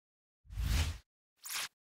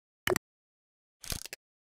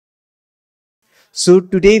So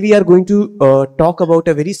today we are going to talk about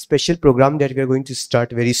a very special program that we are going to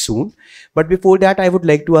start very soon. But before that, I would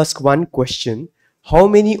like to ask one question. How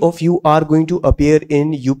many of you are going to appear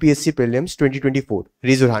in UPSC Prelims 2024?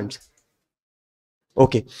 Raise your hands.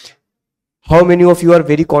 Okay. How many of you are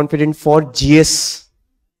very confident for GS?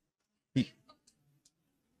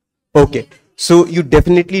 Okay. So you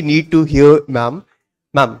definitely need to hear ma'am.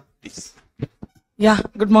 Ma'am, please. Yeah,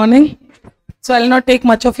 good morning. So I'll not take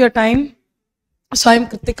much of your time. So I'm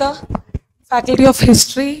Kritika, Faculty of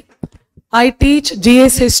History. I teach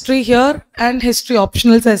GS History here and History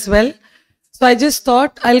Optionals as well. So I just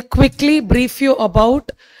thought I'll quickly brief you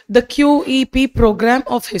about the QEP program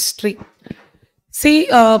of history. See,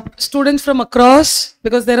 students from across,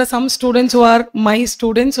 because there are some students who are my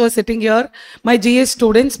students who are sitting here, my GS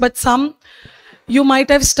students, but some you might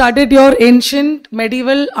have studied your ancient,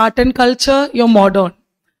 medieval, art and culture, your modern.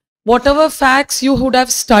 Whatever facts you would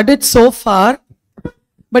have studied so far,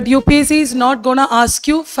 but UPSC is not going to ask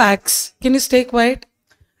you facts. Can you stay quiet?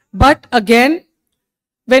 But again,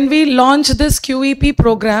 when we launch this QEP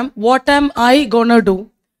program, what am I going to do?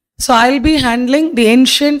 So I'll be handling the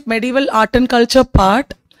ancient, medieval, art and culture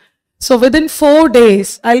part. So within 4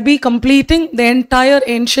 days, I'll be completing the entire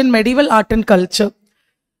ancient, medieval, art and culture.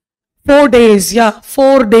 4 days, yeah,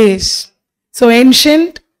 4 days. So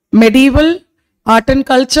ancient, medieval, art and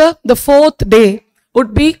culture, the 4th day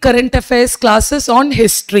would be current affairs classes on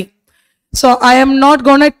history. So I am not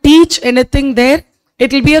going to teach anything there.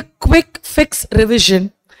 It will be a quick fix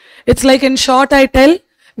revision. It's like in short I tell,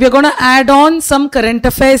 we are going to add on some current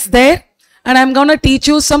affairs there and I'm going to teach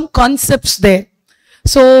you some concepts there.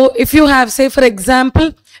 So if you have, say for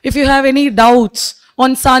example, if you have any doubts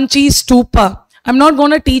on Sanchi Stupa, I'm not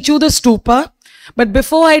going to teach you the stupa, but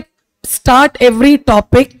before I start every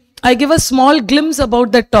topic, I give a small glimpse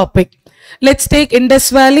about that topic. Let's take Indus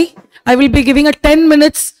Valley. I will be giving a 10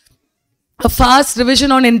 minutes, a fast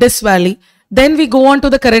revision on Indus Valley. Then we go on to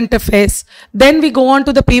the current affairs. Then we go on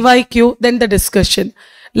to the PYQ, then the discussion.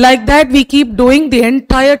 Like that, we keep doing the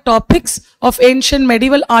entire topics of ancient,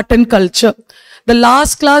 medieval, art and culture. The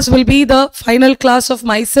last class will be the final class of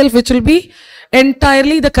myself, which will be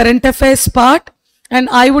entirely the current affairs part, and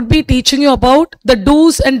I would be teaching you about the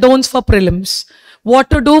do's and don'ts for prelims.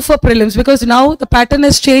 What to do for prelims, because now the pattern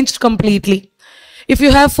has changed completely. If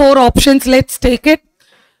you have 4 options, let's take it.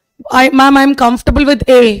 Ma'am, I'm comfortable with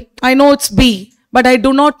A. I know it's B, but I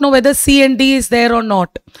do not know whether C and D is there or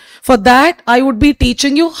not. For that, I would be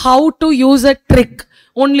teaching you how to use a trick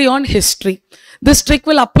only on history. This trick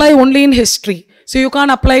will apply only in history. So you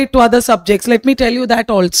can't apply it to other subjects. Let me tell you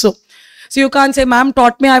that also. So you can't say, ma'am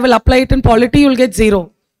taught me, I will apply it in polity, you'll get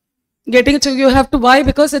 0. Getting it, so you have to, why?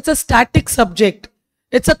 Because it's a static subject.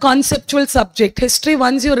 It's a conceptual subject. History,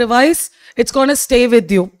 once you revise, it's going to stay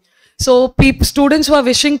with you. So students who are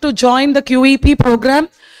wishing to join the QEP program,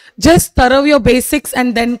 just thorough your basics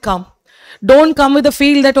and then come. Don't come with the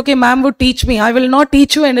feel that, okay, ma'am would teach me. I will not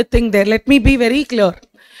teach you anything there. Let me be very clear.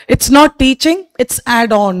 It's not teaching, it's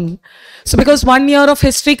add-on. So because 1 year of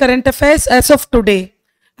history, current affairs, as of today,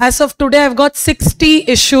 I've got 60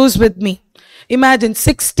 issues with me. Imagine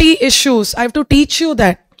 60 issues. I have to teach you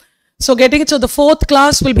that. So getting it, so the 4th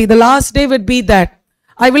class will be, the last day would be that.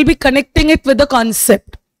 I will be connecting it with the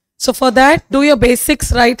concept. So for that, do your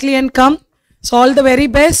basics rightly and come. So all the very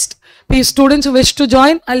best. Please, students who wish to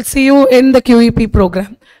join, I'll see you in the QEP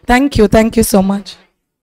program. Thank you so much.